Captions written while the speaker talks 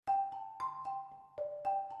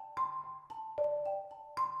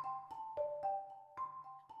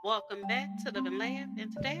Welcome back to Live and Laugh,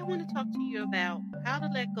 and today I want to talk to you about how to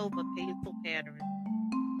let go of a painful pattern.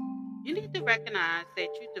 You need to recognize that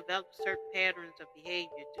you develop certain patterns of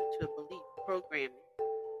behavior due to a belief programming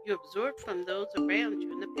you absorbed from those around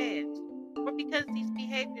you in the past, or because these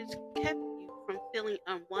behaviors kept you from feeling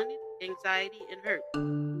unwanted, anxiety, and hurt.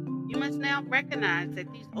 You must now recognize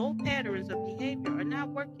that these old patterns of behavior are not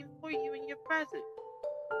working for you in your present.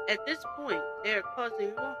 At this point, they are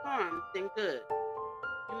causing more harm than good.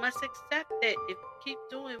 You must accept that if you keep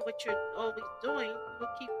doing what you're always doing, you will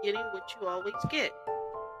keep getting what you always get.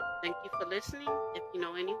 Thank you for listening. If you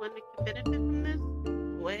know anyone that can benefit from this,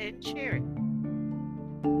 go ahead and share it.